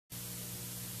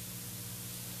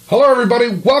Hello, everybody.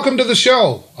 Welcome to the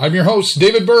show. I'm your host,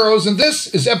 David Burrows, and this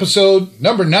is episode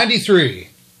number 93.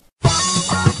 Are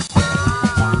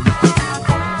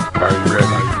you ready?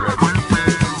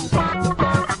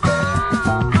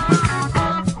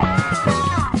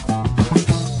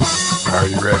 Are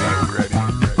you ready?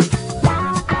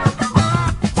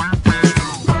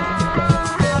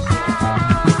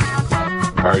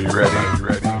 Are you ready?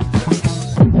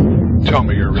 Tell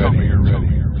me you're ready.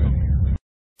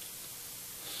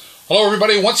 Hello,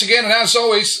 everybody. Once again, and as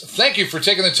always, thank you for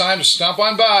taking the time to stop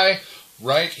on by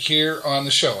right here on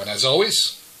the show. And as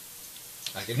always,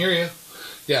 I can hear you.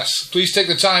 Yes, please take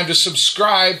the time to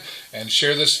subscribe and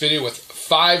share this video with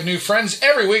 5 new friends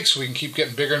every week so we can keep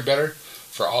getting bigger and better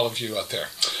for all of you out there.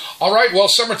 All right, well,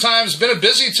 summertime's been a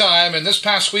busy time, and this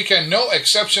past weekend, no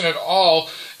exception at all,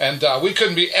 and we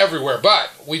couldn't be everywhere, but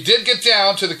we did get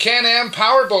down to the Can-Am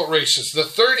Powerboat races, the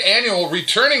 3rd annual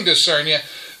returning to Sarnia,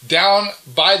 down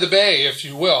by the bay, if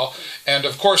you will. And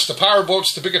of course, the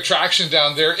powerboat's the big attraction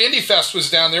down there. INDIFEST was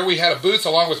down there. We had a booth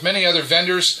along with many other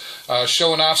vendors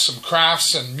showing off some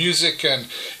crafts and music, and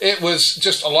it was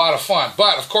just a lot of fun.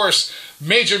 But of course,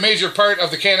 major part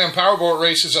of the Can-Am Powerboat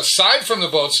races, aside from the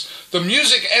boats, the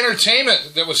music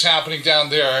entertainment that was happening down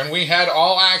there. And we had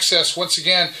all access once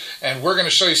again, and we're going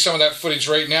to show you some of that footage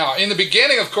right now. In the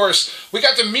beginning, of course, we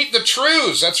got to meet the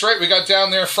Trews. That's right, we got down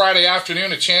there Friday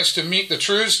afternoon, a chance to meet the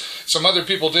Trews. Some other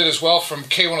people did as well from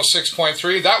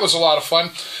K106.3. That was a lot of fun.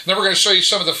 And then we're going to show you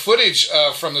some of the footage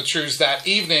from the Trews that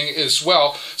evening as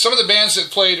well. Some of the bands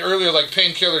that played earlier, like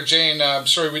Painkiller Jane,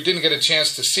 sorry we didn't get a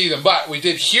chance to see them, but we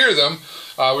did hear them.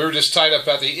 We were just tied up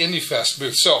at the Indiefest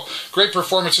booth. So, great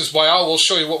performances by all. We'll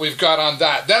show you what we've got on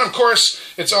that. Then, of course,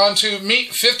 it's on to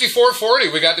Meet 5440.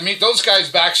 We got to meet those guys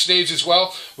backstage as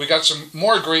well. We got some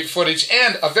more great footage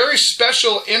and a very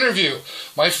special interview.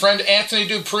 My friend Anthony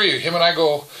DuPree, him and I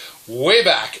go way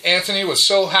back. Anthony was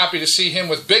so happy to see him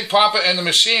with Big Pappa and the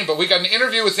Machine, but we got an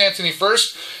interview with Anthony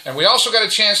first, and we also got a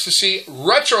chance to see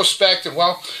RETROSPECT, and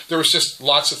well, there was just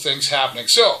lots of things happening.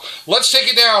 So, let's take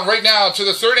it down right now to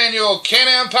the 3rd annual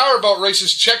Can-Am Powerboat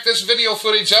races. Check this video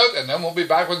footage out, and then we'll be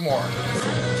back with more.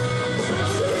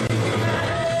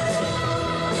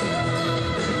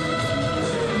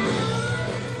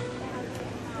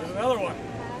 There's another one.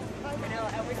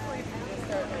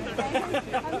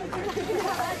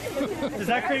 Does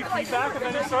that create feedback of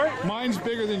any sort? Mine's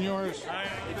bigger than yours.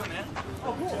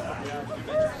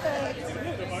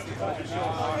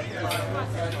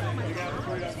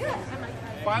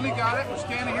 Finally got it. We're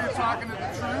standing here talking to the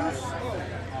Trews.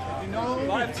 You know,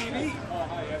 Live TV.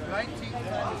 19.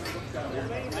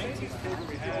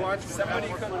 Watch somebody.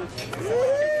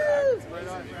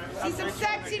 See some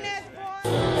sexiness, boy.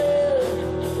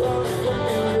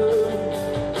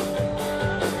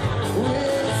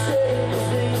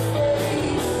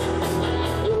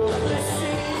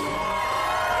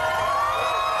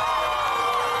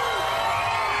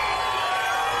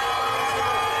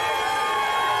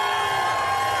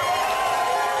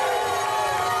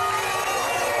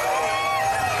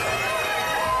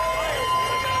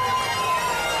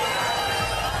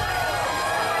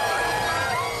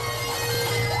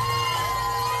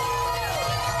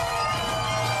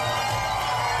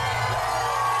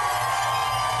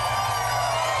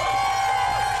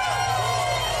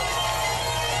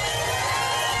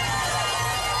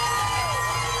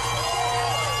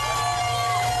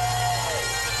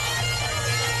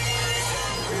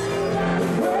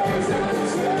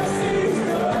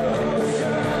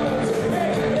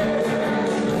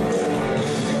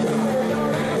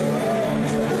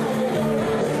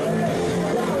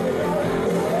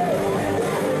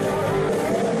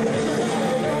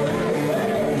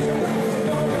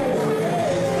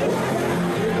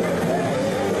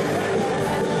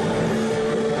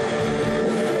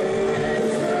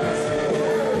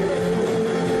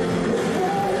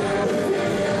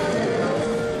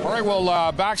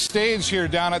 Well, backstage here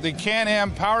down at the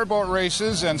Can-Am Powerboat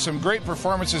races, and some great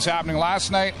performances happening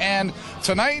last night and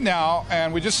tonight now,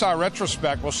 and we just saw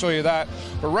RETROSPECT. We'll show you that.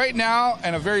 But right now,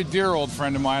 and a very dear old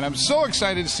friend of mine, I'm so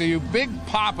excited to see you, Big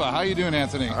Pappa. How you doing,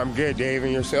 Anthony? I'm good, Dave,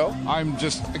 and yourself? I'm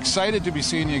just excited to be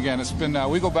seeing you again. It's been,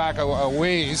 we go back a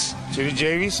ways. To the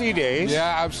JVC days.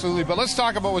 Yeah, absolutely. But let's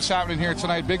talk about what's happening here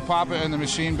tonight. Big Pappa and the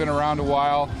Machine, been around a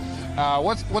while.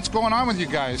 What's going on with you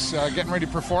guys? Getting ready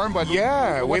to perform, but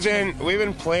yeah, we've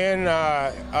been playing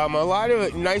a lot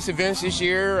of nice events this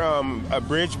year. A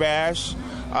bridge bash.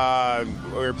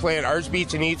 We're playing Arts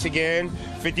Beats and Eats again.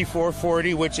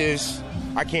 5440, which is,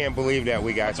 I can't believe that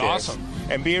we got this. Awesome.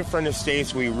 And being from the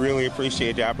States, we really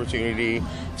appreciate the opportunity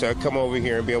to come over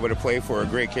here and be able to play for a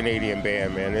great Canadian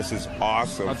band, man. This is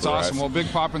awesome. That's for awesome. us. Well, Big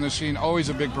Pappa The Machine, always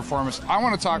a big performance. I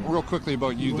want to talk real quickly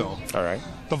about you, though. All right.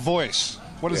 The voice.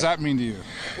 What does that mean to you?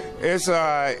 It's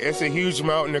a huge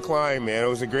mountain to climb, man. It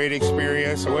was a great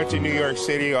experience. I went to New York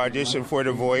City, auditioned for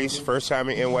The Voice, first time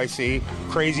in NYC.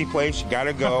 Crazy place, you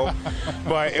gotta go.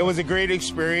 But it was a great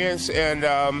experience, and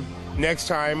next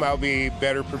time I'll be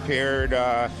better prepared.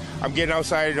 I'm getting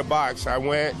outside of the box. I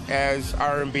went as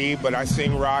R&B, but I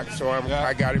sing rock, so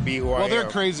I gotta be who I am. Well, they're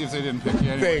crazy if they didn't pick you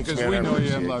anyway, because we know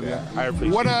you and love you. I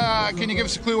appreciate what, can you give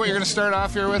us a clue what you're going to start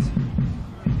off here with?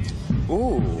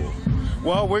 Ooh.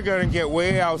 Well, we're going to get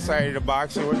way outside of the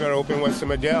box, and we're going to open with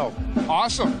some Adele.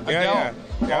 Awesome. Adele.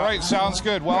 Yeah. All right, sounds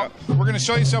good. Well, we're going to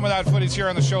show you some of that footage here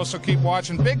on the show, so keep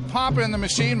watching. Big Pappa and the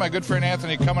Machine, my good friend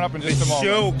Anthony, coming up in just a moment.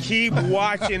 Show, keep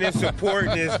watching and supporting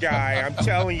this guy. I'm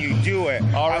telling you, do it.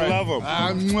 All right. I love him.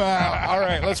 All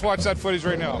right, let's watch that footage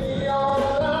right now.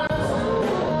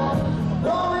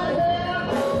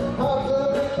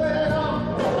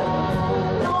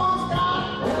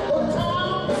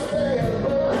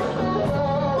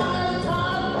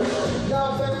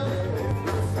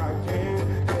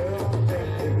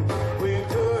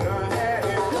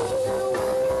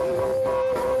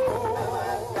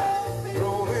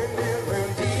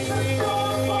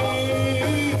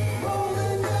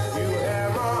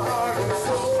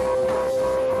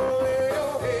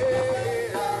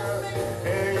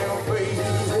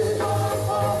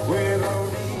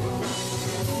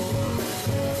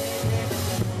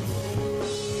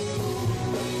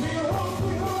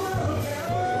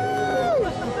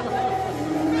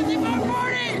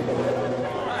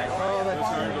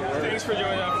 Thanks for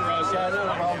joining up for us. Yeah, no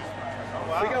problem.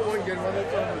 We got one good one.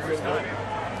 That's one good one.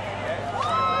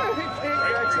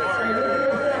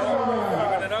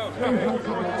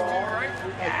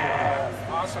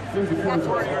 Awesome. Is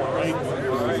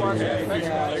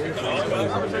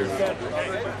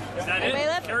that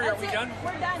it? Carrie, are we done?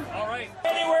 We're done. All right.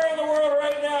 Anywhere in the world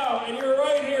right now, and you're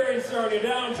right here in Sarnia,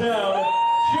 downtown.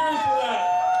 Cheers to that.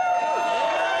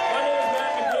 My name is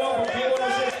Matt McNeil from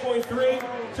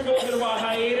K106.3. Took a little bit of a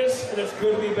hiatus, and it's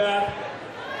good to be back.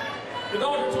 The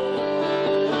dog.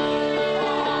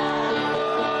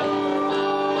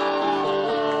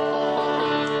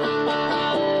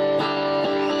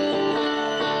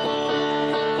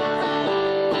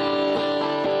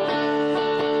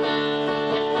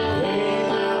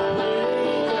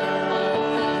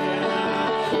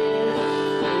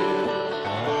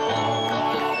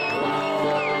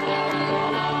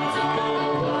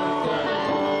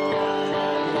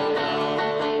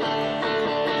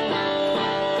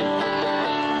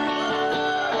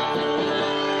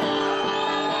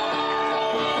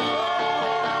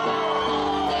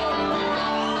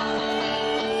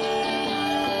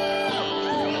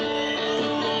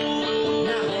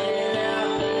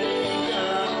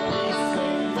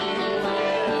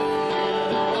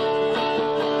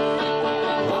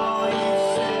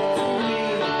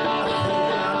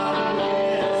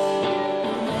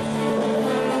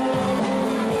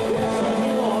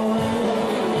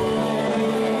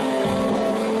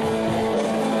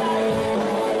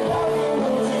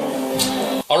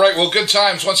 All right, well, good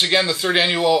times. Once again, the third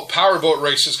annual Powerboat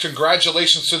races.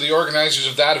 Congratulations to the organizers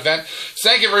of that event.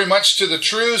 Thank you very much to the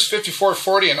Trews,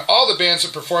 5440, and all the bands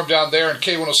that performed down there in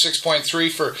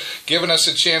K106.3 for giving us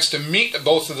a chance to meet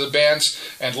both of the bands.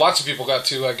 And lots of people got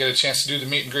to get a chance to do the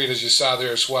meet and greet, as you saw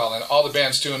there as well. And all the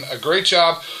bands doing a great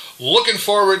job. Looking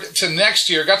forward to next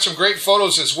year. Got some great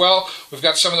photos as well. We've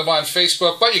got some of them on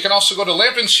Facebook. But you can also go to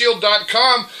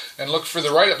lampandshield.com and look for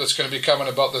the write-up that's going to be coming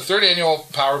about the third annual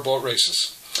Powerboat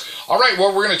races. All right,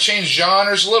 well, we're going to change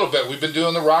genres a little bit. We've been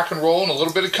doing the rock and roll and a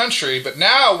little bit of country, but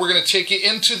now we're going to take you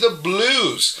into the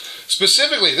blues.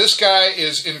 Specifically, this guy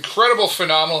is incredible,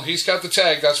 phenomenal. He's got the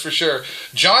tag, that's for sure.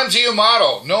 John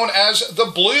D'Amato, known as the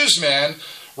Bluezzmann,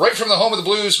 right from the home of the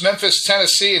blues, Memphis,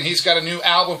 Tennessee, and he's got a new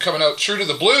album coming out, True to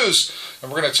the Blues, and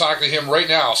we're going to talk to him right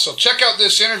now. So check out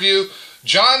this interview.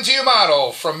 John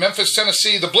D'Amato from Memphis,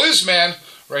 Tennessee, the Bluezzmann,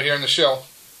 right here in the show.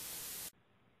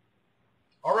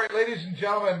 All right, ladies and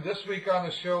gentlemen, this week on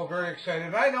the show, very excited.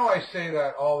 And I know I say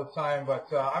that all the time,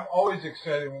 but I'm always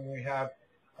excited when we have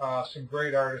some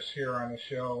great artists here on the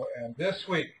show. And this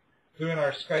week, doing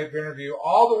our Skype interview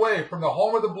all the way from the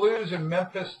home of the blues in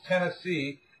Memphis,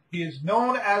 Tennessee, he is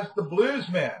known as the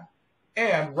Bluezzmann,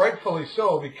 and rightfully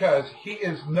so, because he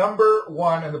is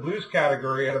 #1 in the blues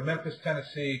category out of Memphis,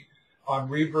 Tennessee on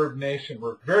Reverb Nation.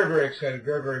 We're very, very excited,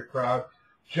 very, very proud.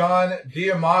 John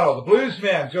D'Amato, the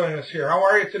Bluezzmann, joining us here. How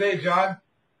are you today, John?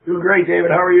 Doing great,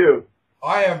 David. How are you?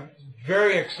 I am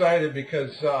very excited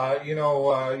because,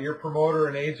 your promoter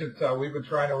and agent, we've been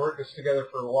trying to work this together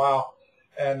for a while.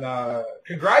 And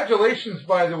congratulations,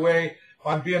 by the way,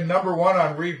 on being number one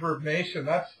on Reverb Nation.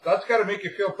 That's got to make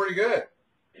you feel pretty good.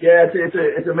 Yeah,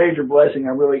 it's a major blessing.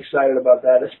 I'm really excited about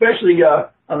that, especially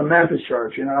on the Memphis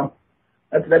charts.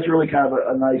 That's really kind of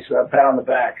a nice pat on the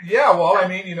back. Yeah, well, I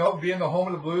mean, being the home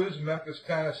of the blues, Memphis,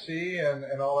 Tennessee,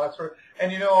 and all that sort of,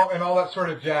 and all that sort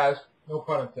of jazz. No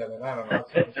pun intended. I don't know.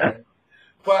 That's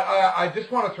but I just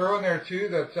want to throw in there too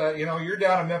that you're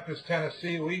down in Memphis,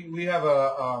 Tennessee. We have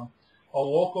a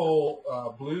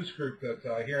local blues group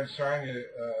that here in Sarnia,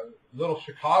 Little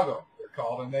Chicago, they're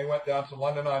called, and they went down to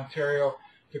London, Ontario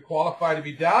to qualify to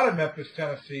be down in Memphis,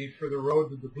 Tennessee for the Road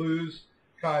to the Blues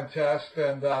contest,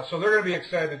 and so they're going to be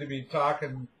excited to be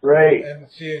talking and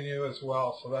seeing you as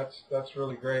well. So that's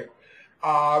really great.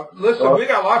 Listen, we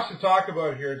got lots to talk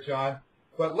about here, John,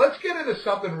 but let's get into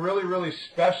something really, really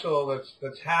special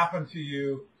that's happened to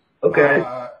you. Okay.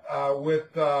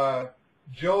 With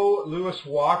Joe Louis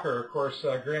Walker, of course,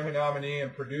 Grammy nominee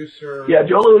and producer. Yeah,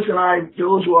 Joe Louis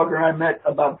Walker and I met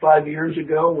about 5 years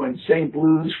ago when St.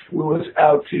 Blues flew us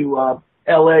out to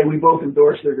L.A. We both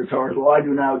endorsed their guitars. Well, I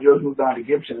do now. Joe's moved on to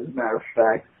Gibson, as a matter of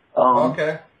fact.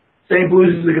 Okay. St.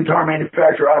 Blues is a guitar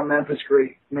manufacturer out of Memphis.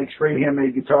 Makes great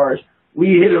handmade guitars.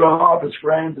 We hit it off as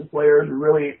friends, as players. We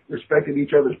really respected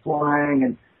each other's playing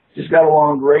and just got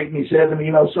along great. And he said to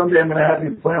me, someday I'm going to have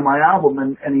you play on my album,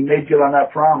 and he made good on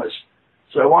that promise.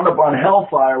 So I wound up on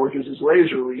Hellfire, which was his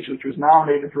latest release, which was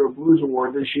nominated for a Blues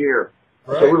Award this year.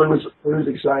 Right. So it was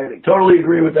exciting. Totally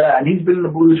agree with that. And he's been in the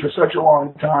blues for such a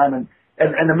long time. And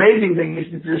the amazing thing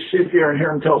is to just sit there and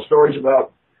hear him tell stories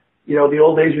about, the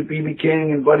old days with B.B.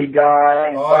 King and Buddy Guy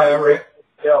and everything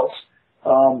else.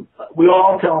 We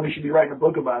all tell him he should be writing a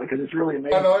book about it because it's really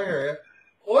amazing. I hear you.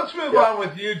 Well, let's move on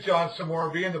with you, John, some more,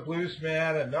 being the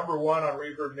Bluezzmann and number one on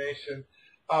Reverb Nation.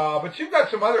 But you've got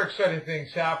some other exciting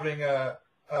things happening.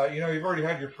 You've already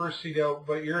had your first CD out,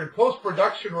 but you're in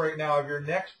post-production right now of your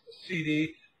next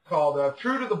CD called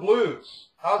True to the Blues.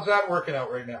 How's that working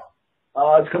out right now?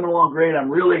 It's coming along great. I'm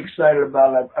really excited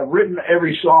about it. I've written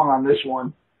every song on this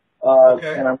one,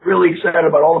 and I'm really excited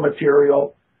about all the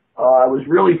material. I was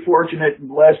really fortunate and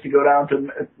blessed to go down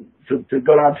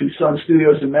to Sun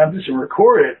Studios in Memphis and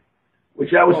record it,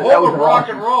 which that was the home of rock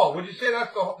and roll. Would you say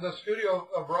that's the studio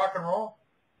of rock and roll?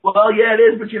 Well, yeah, it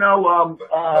is, but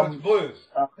but it's blues.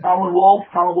 Howlin'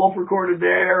 Wolf recorded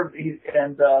there,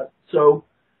 so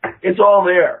it's all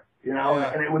there,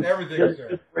 and it was just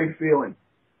a great feeling.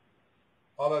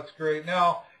 Oh, that's great.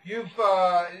 Now,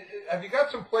 have you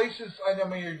got some places? I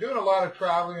mean, you're doing a lot of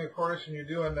traveling, of course, and you're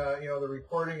doing the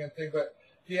recording and things. But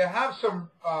do you have some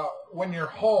when you're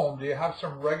home? Do you have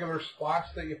some regular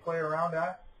spots that you play around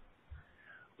at?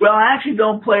 Well, I actually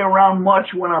don't play around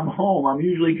much when I'm home. I'm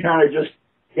usually kind of just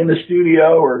in the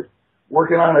studio or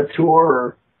working on a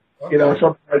tour or,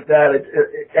 something like that.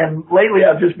 And lately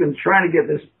I've just been trying to get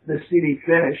this CD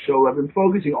finished, so I've been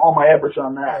focusing all my efforts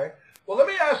on that. All right. Well, let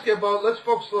me ask you let's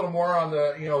focus a little more on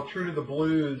the, True to the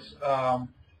Blues.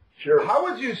 Sure. How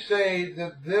would you say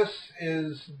that this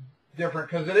is different?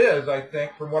 Because it is, I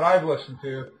think, from what I've listened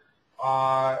to,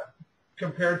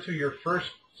 compared to your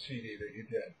first CD that you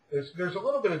did. There's a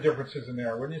little bit of differences in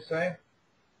there, wouldn't you say?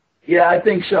 Yeah, I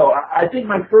think so. I think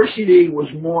my first CD was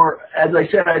more, as I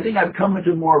said, I think I've come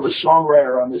into more of a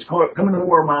songwriter on this, come into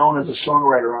more of my own as a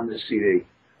songwriter on this CD.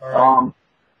 All right.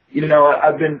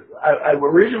 I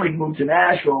originally moved to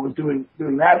Nashville and was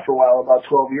doing that for a while, about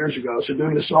 12 years ago. So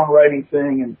doing the songwriting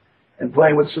thing and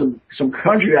playing with some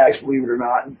country acts, believe it or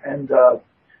not. And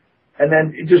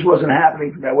then it just wasn't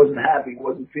happening for me. I wasn't happy. I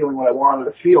wasn't feeling what I wanted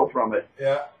to feel from it.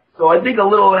 Yeah. So I think a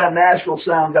little of that Nashville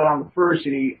sound got on the first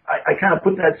CD. I kind of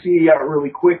put that CD out really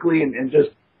quickly and just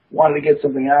wanted to get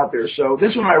something out there. So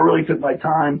this one I really took my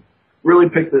time, really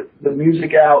picked the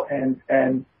music out and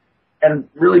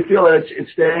really feel that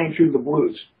it's staying true to the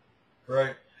blues.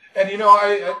 Right. And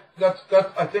that's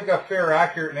I think a fair,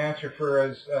 accurate answer for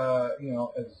as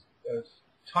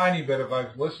tiny bit of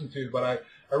I've listened to, but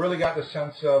I really got the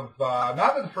sense of not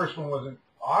that the first one wasn't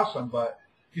awesome, but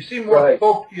you seem more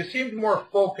you seemed more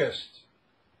focused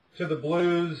to the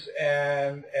blues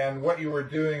and what you were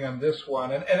doing on this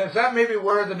one. And is that maybe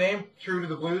where the name True to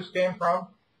the Blues came from?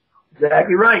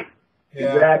 Exactly right.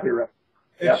 Yeah. Exactly right.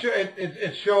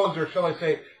 It shows, or shall I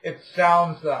say, it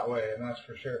sounds that way, and that's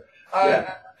for sure.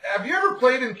 Have you ever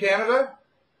played in Canada?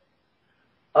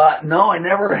 No, I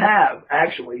never have,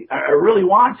 actually. I really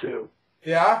want to.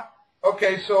 Yeah?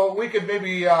 Okay, so we could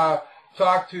maybe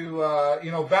talk to,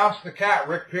 Bounce the Cat,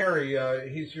 Rick Perry.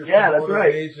 He's your that's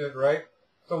right. agent, right?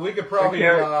 So we could probably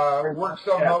work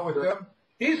something out with him.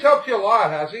 He's helped you a lot,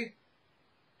 has he?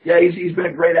 Yeah, he's been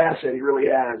a great asset. He really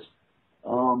has.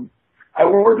 I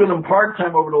worked with him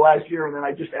part-time over the last year, and then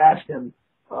I just asked him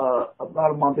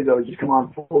about a month ago to just come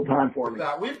on full-time for me.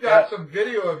 We've got some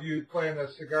video of you playing the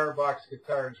cigar box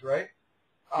guitars, right?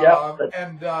 Yeah.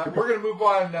 And we're going to move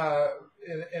on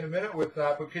in a minute with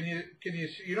that, but can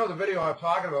you know the video I'm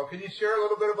talking about? Can you share a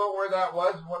little bit about where that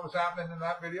was and what was happening in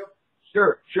that video?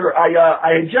 Sure.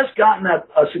 I had just gotten a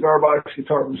cigar box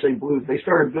guitar from St. Blues. They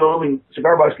started building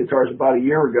cigar box guitars about a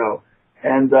year ago,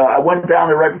 and I went down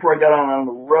there right before I got on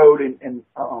the road in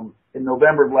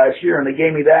November of last year, and they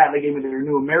gave me that, and they gave me their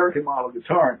new American model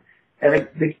guitar. And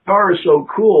the guitar is so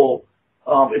cool.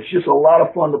 It's just a lot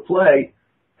of fun to play.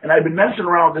 And I've been messing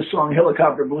around with this song,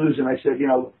 Helicopter Blues, and I said,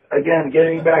 again,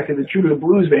 getting back to the True to the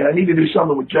Bluezzmann, I need to do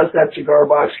something with just that cigar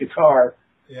box guitar.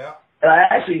 Yeah.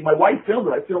 And my wife filmed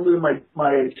it. I filmed it in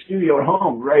my studio at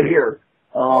home right here.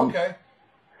 Okay.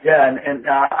 Yeah, and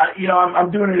I'm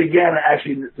doing it again.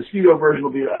 Actually, the studio version will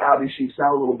be obviously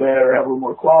sound a little better, have a little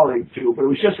more quality to it. But it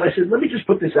was just, I said, let me just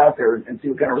put this out there and see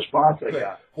what kind of response I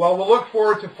got. Well, we'll look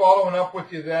forward to following up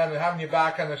with you then and having you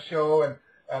back on the show and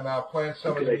playing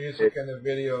some of the music and the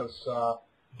videos.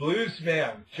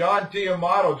 Bluezzmann, John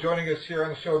D'Amato joining us here on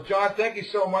the show. John, thank you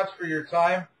so much for your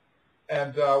time,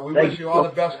 and we wish you all the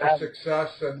best for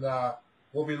success, and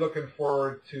we'll be looking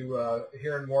forward to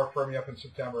hearing more from you up in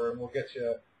September, and we'll get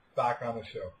you back on the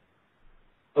show.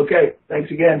 Okay, thanks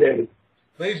again, David.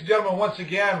 Ladies and gentlemen, once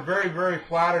again, very, very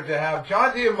flattered to have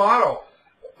John D'Amato,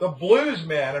 the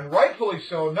Bluezzmann, and rightfully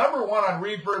so, #1 on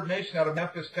Reverb Nation out of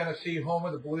Memphis, Tennessee, home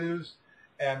of the blues.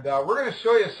 And we're going to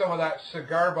show you some of that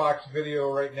cigar box video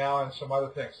right now and some other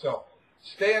things. So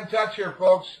stay in touch here,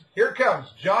 folks. Here comes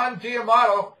John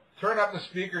D'Amato. Turn up the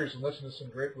speakers and listen to some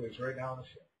great blues right now on the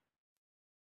show.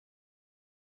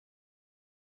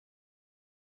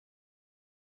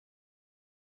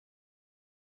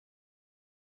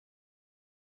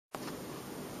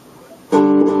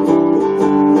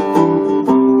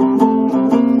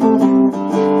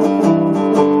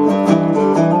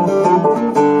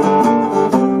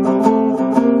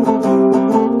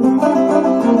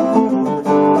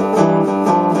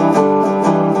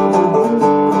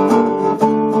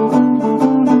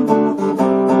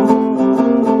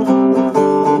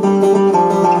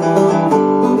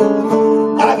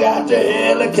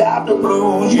 Helicopter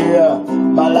blues, yeah.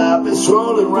 My life is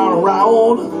swirling round and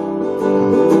round.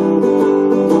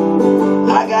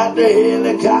 I got the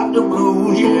helicopter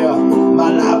blues, yeah. My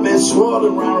life is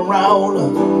swirling round and round.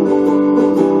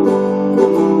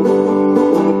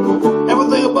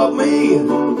 Everything about me,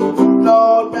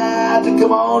 Lord, bad to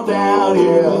come on down,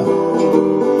 yeah.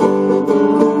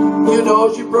 You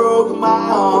know she broke my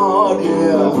heart,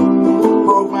 yeah.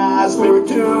 Broke my spirit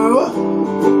too.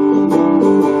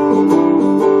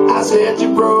 I said she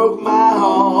broke my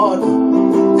heart.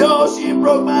 Yo, she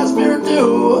broke my spirit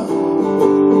too.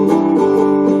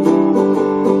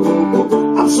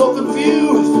 I'm so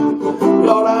confused.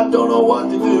 Lord, I don't know what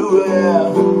to do. Yeah.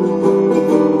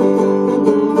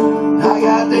 I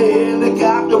got the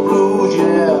helicopter blues,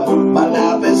 yeah. My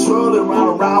life is swirling round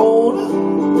and round.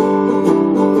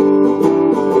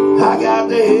 I got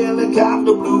the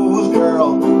helicopter blues,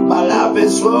 girl. My life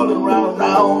is swirling round and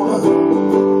round.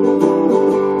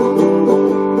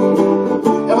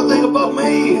 Everything about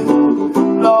me,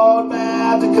 Lord,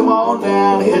 bad to come on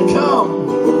down, here it come.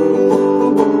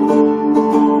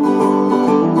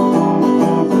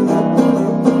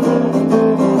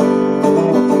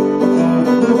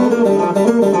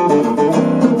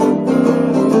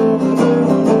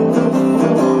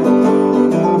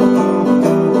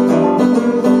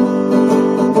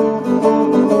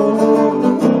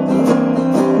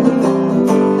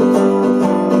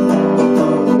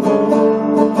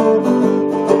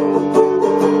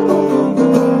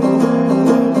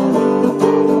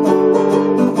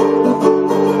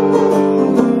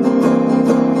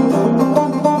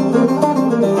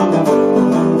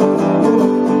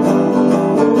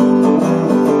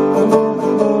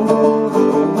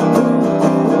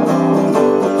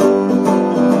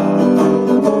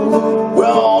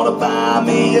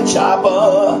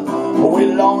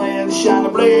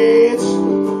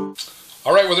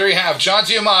 All right, well, there you have John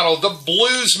D'Amato, the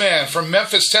Bluezzmann from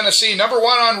Memphis, Tennessee, #1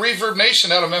 on Reverb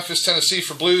Nation out of Memphis, Tennessee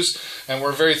for blues, and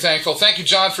we're very thankful. Thank you,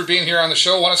 John, for being here on the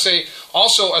show. I want to say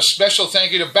also a special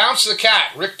thank you to Bounce the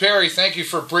Cat. Rick Perry, thank you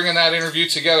for bringing that interview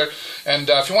together. And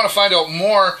if you want to find out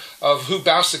more of who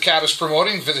Bounce the Cat is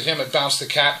promoting, visit him at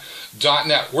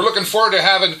bouncethecat.net. We're looking forward to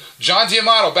having John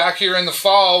D'Amato back here in the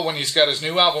fall when he's got his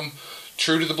new album,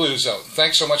 True to the Blues, out.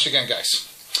 Thanks so much again, guys.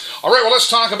 All right, well, let's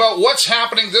talk about what's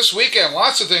happening this weekend.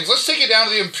 Lots of things. Let's take you down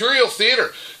to the Imperial Theater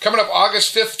coming up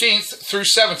August 15th through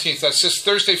 17th. That's this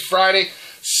Thursday, Friday,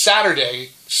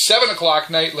 Saturday, 7 o'clock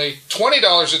nightly,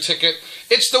 $20 a ticket.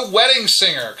 It's The Wedding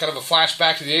Singer, kind of a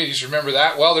flashback to the 80s. Remember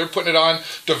that? Well, they're putting it on.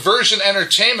 Diversion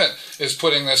Entertainment is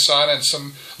putting this on, and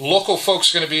some local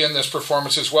folks are going to be in this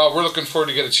performance as well. We're looking forward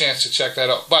to get a chance to check that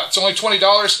out. But it's only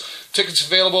 $20. Tickets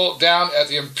available down at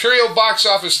the Imperial Box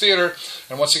Office Theater,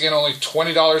 and once again, only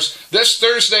 $20 this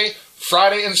Thursday,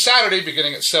 Friday, and Saturday,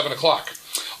 beginning at 7 o'clock.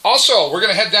 Also, we're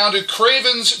going to head down to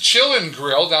Cravins Chill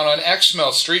Grill down on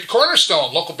Exmouth Street.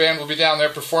 Cornerstone, local band, will be down there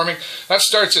performing. That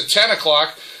starts at 10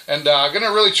 o'clock. And I'm going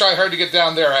to really try hard to get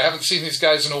down there. I haven't seen these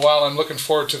guys in a while. I'm looking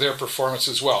forward to their performance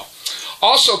as well.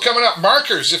 Also coming up,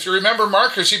 Markurs. If you remember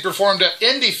Markurs, he performed at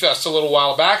INDIFEST a little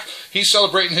while back. He's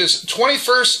celebrating his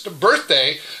 21st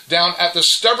birthday down at the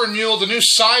Stubborn Mule, the new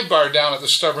Sidebar down at the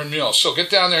Stubborn Mule. So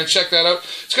get down there and check that out.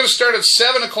 It's going to start at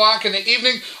 7 o'clock in the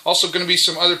evening. Also going to be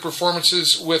some other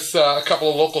performances with a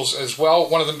couple of locals as well,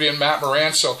 one of them being Matt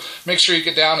Moran. So make sure you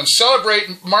get down and celebrate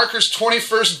Markurs'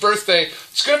 21st birthday.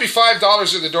 It's going to be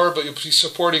 $5 at the door, but you'll be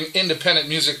supporting independent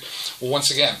music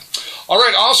once again. All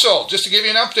right, also, just to give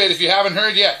you an update, if you haven't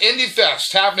heard yet,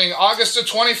 INDIFEST happening August the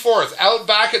 24th, out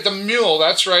back at the Mule.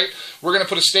 That's right. We're going to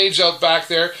put a stage out back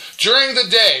there. During the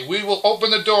day, we will open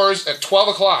the doors at 12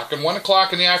 o'clock, and 1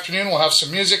 o'clock in the afternoon, we'll have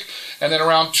some music. And then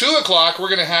around 2 o'clock, we're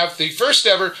going to have the first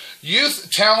ever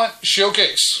Youth Talent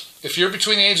Showcase. If you're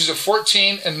between the ages of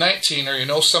 14 and 19, or you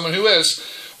know someone who is,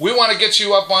 we want to get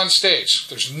you up on stage.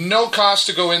 There's no cost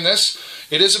to go in this.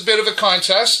 It is a bit of a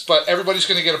contest, but everybody's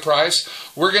going to get a prize.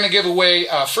 We're going to give away,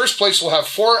 first place will have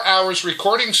 4 hours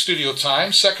recording studio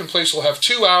time. Second place will have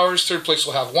 2 hours. Third place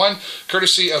will have 1,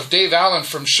 courtesy of Dave Allen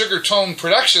from Sugar Tone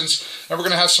Productions. And we're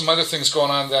going to have some other things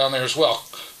going on down there as well.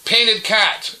 Painted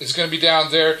Cat is going to be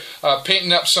down there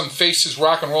painting up some faces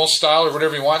rock and roll style or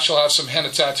whatever you want. She'll have some henna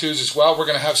tattoos as well. We're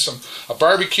going to have a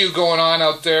barbecue going on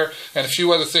out there and a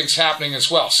few other things happening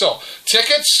as well. So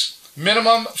tickets,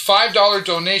 minimum $5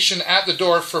 donation at the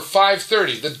door for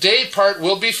 5:30. The day part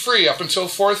will be free up until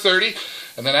 4:30.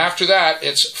 And then after that,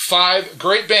 it's 5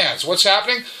 great bands. What's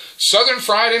happening? Southern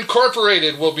Fried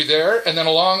Incorporated will be there, and then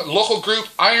along local group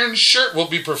IronShirt will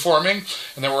be performing,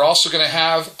 and then we're also going to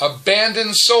have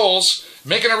Abandoned Souls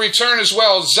making a return as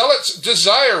well. Zealots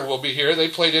Desire will be here. They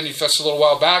played INDIEFest a little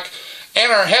while back,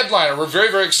 and our headliner, we're very,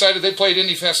 very excited. They played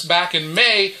INDIEFest back in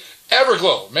May.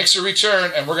 EVERGLO makes a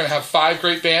return, and we're going to have 5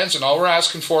 great bands, and all we're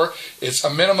asking for is a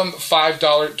minimum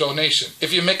 $5 donation.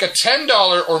 If you make a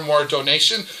 $10 or more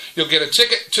donation, you'll get a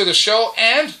ticket to the show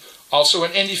and also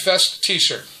an INDIEFest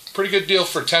t-shirt. Pretty good deal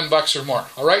for $10 or more.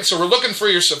 All right, so we're looking for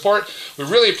your support. We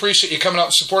really appreciate you coming out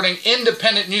and supporting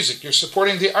independent music. You're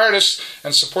supporting the artists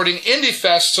and supporting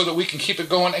INDIEFest so that we can keep it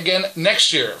going again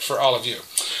next year for all of you.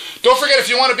 Don't forget, if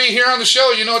you want to be here on the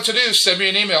show, you know what to do. Send me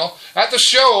an email at the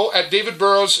show at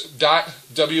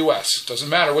davidburrows.ws. Doesn't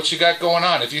matter what you got going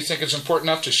on. If you think it's important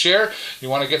enough to share, you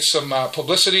want to get some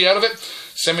publicity out of it,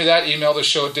 send me that email, the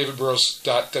show at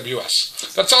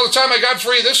davidburrows.ws. That's all the time I got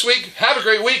for you this week. Have a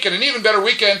great week and an even better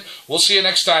weekend. We'll see you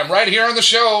next time right here on the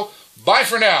show. Bye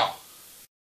for now.